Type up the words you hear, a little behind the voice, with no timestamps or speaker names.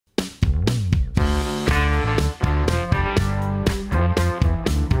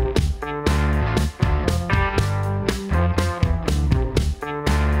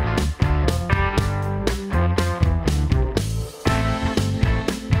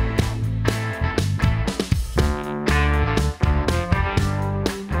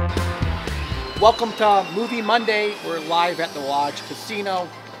Welcome to Movie Monday. We're live at the Lodge Casino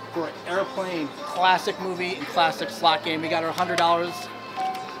for an Airplane classic movie and classic slot game. We got our $100. I'm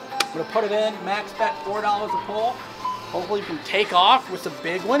gonna put it in, max bet $4 a pull. Hopefully we can take off with some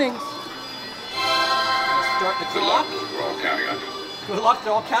big winnings. Let's start the clock. We're all counting on you. Good luck,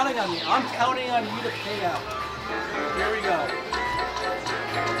 they're all counting on me. I'm counting on you to pay out. Here we go.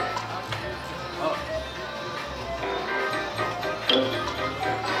 Oh.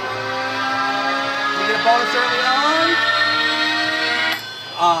 Bonus early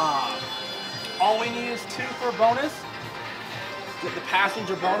on. All we need is 2 for a bonus. Get the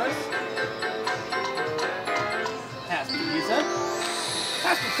passenger bonus. Has to be decent.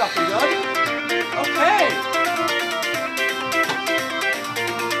 Has to be something good. Okay.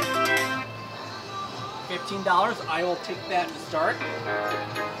 $15. I will take that to start.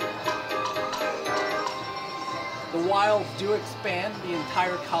 The wilds do expand the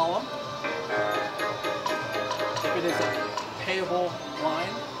entire column. If it is a payable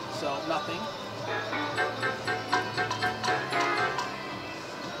line, so nothing.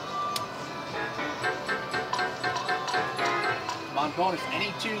 Come on, bonus.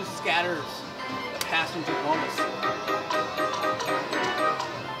 Any 2 scatters the passenger bonus.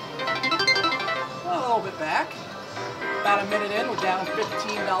 A little bit back. About a minute in, we're down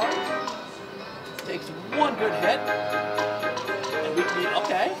 $15. Takes 1 good hit. And we can be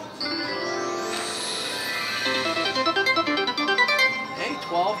okay. Hey,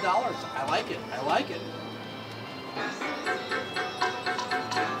 $12. I like it. I like it.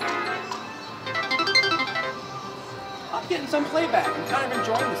 I'm getting some playback. I'm kind of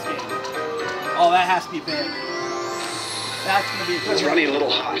enjoying this game. Oh, that has to be big. That's going to be a good It's running a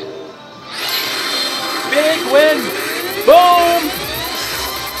little hot. Big win. Boom.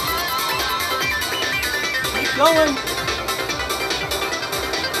 Keep going.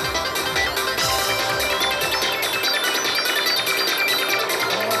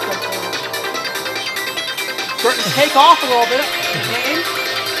 Starting to take off a little bit. Game.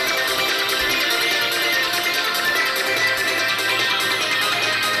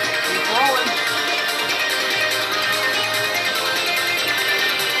 Keep rolling.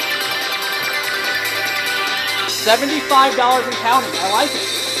 $75 and counting. I like it.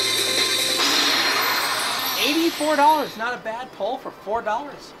 $84. Not a bad pull for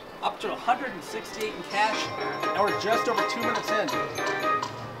 $4. Up to $168 in cash. And we're just over 2 minutes in.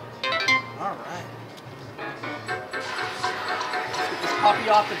 All right. Puppy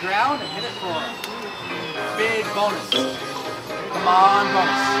off the ground and hit it for a big bonus. Come on,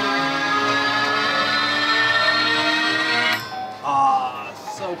 bonus. Ah,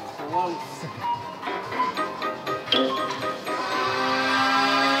 so close.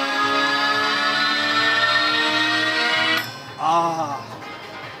 Ah,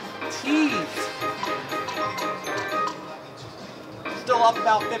 tease. Still up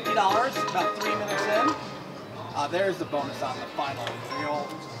about $50, about 3 minutes in. There's the bonus on the final reel.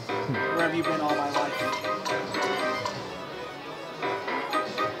 Where have you been all my life?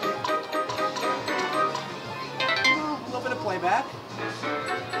 A little bit of playback.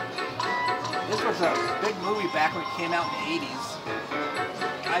 This was a big movie back when it came out in the 80s.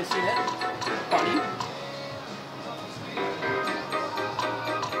 I've seen it. Funny.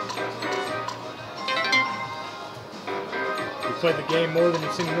 You played the game more than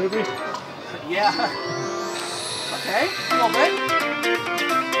you've seen the movie? Yeah. Okay, a little bit.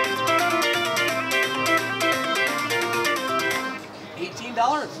 $18.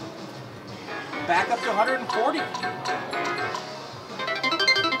 Back up to 140. All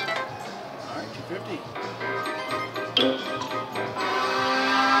right, 250.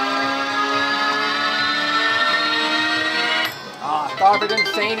 I thought if I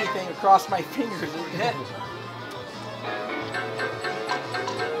didn't say anything across my fingers, it would hit.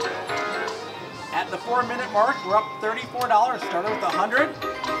 At the 4-minute mark, we're up $34. Started with 100,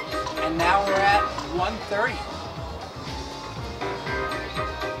 and now we're at 130.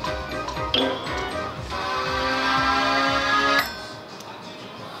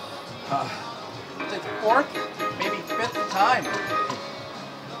 It's its 4th, maybe 5th time.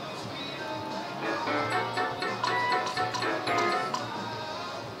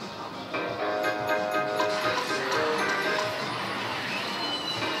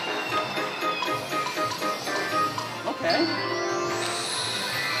 Okay.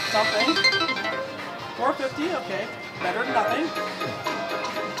 Something. 450, okay. Better than nothing.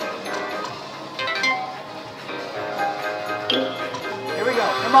 Here we go.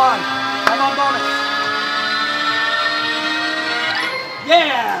 Come on. Come on, bonus.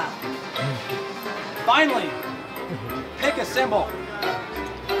 Yeah! Finally. Pick a symbol.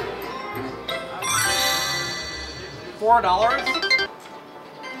 $4.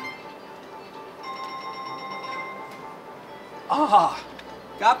 Ah,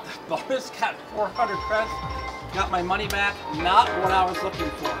 got the bonus, got 400 credits, got my money back. Not what I was looking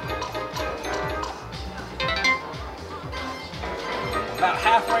for. About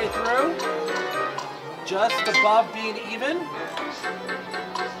halfway through, just above being even.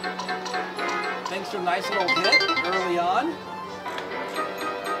 Thanks to a nice little hit early on.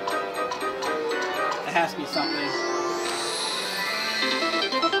 It has to be something.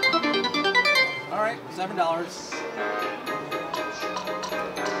 All right, $7.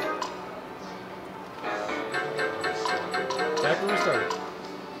 Back where we started.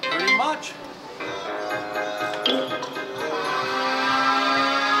 Pretty much.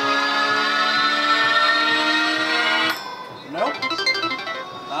 Nope.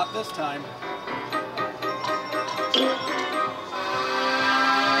 Not this time.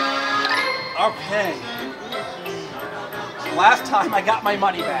 Okay. Last time I got my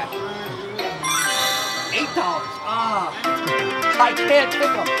money back. $8. Ah. I can't pick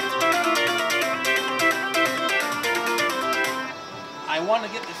them. I want to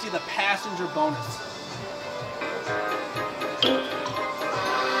get to see the passenger bonus.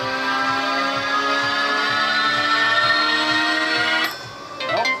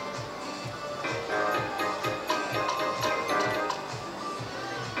 Nope.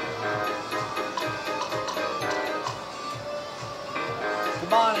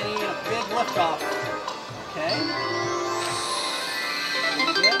 Come on, I need a big liftoff. Okay.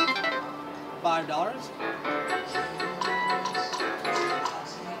 $5.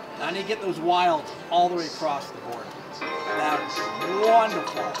 I need to get those wilds all the way across the board. That is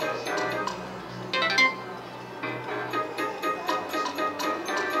wonderful.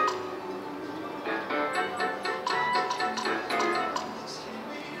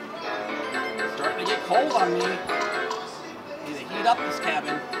 Starting to get cold on me. Need to heat up this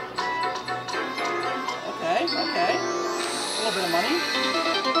cabin. Okay, okay. A little bit of money.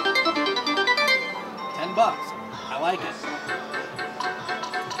 $10. I like it.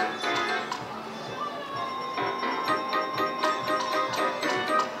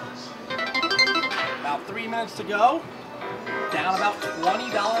 About 3 minutes to go. Down about $20.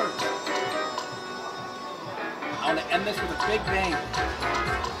 I want to end this with a big bang.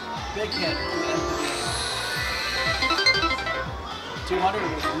 Big hit to end the game. 200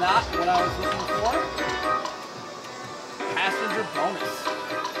 was not what I was looking for. Passenger bonus.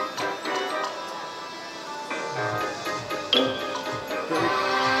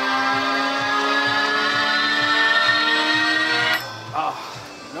 Oh,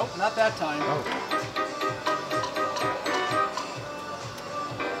 nope, not that time. Oh.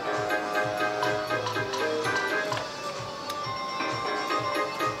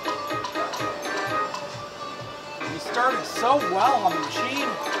 We started so well on the machine.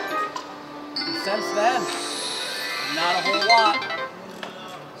 And since then, not a whole lot.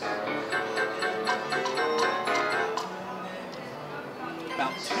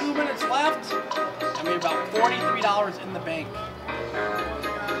 About 2 minutes left, and we have about $43 in the bank.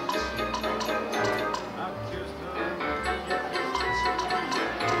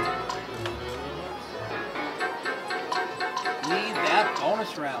 Need that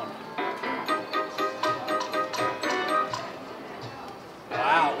bonus round.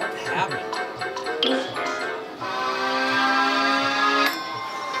 Wow, what happened?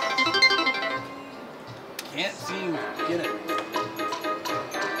 Can't seem to get it.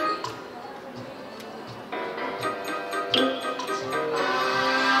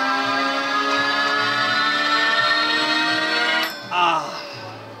 Ah.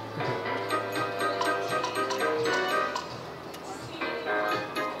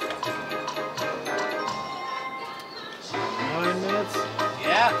 9 minutes.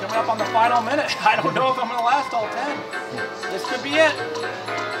 Yeah, coming up on the final minute. I don't know if I'm going to last all 10. This could be it.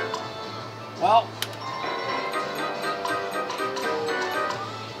 Well,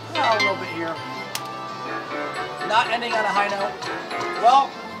 a little bit here. Not ending on a high note. Well,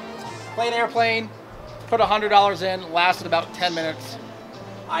 played airplane, put $100 in, lasted about 10 minutes.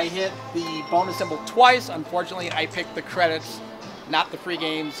 I hit the bonus symbol twice. Unfortunately, I picked the credits, not the free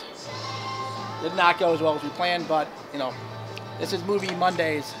games. Did not go as well as we planned, but, you know, this is Movie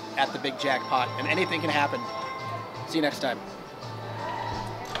Mondays at the Big Jackpot, and anything can happen. See you next time.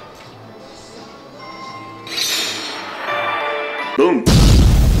 Boom.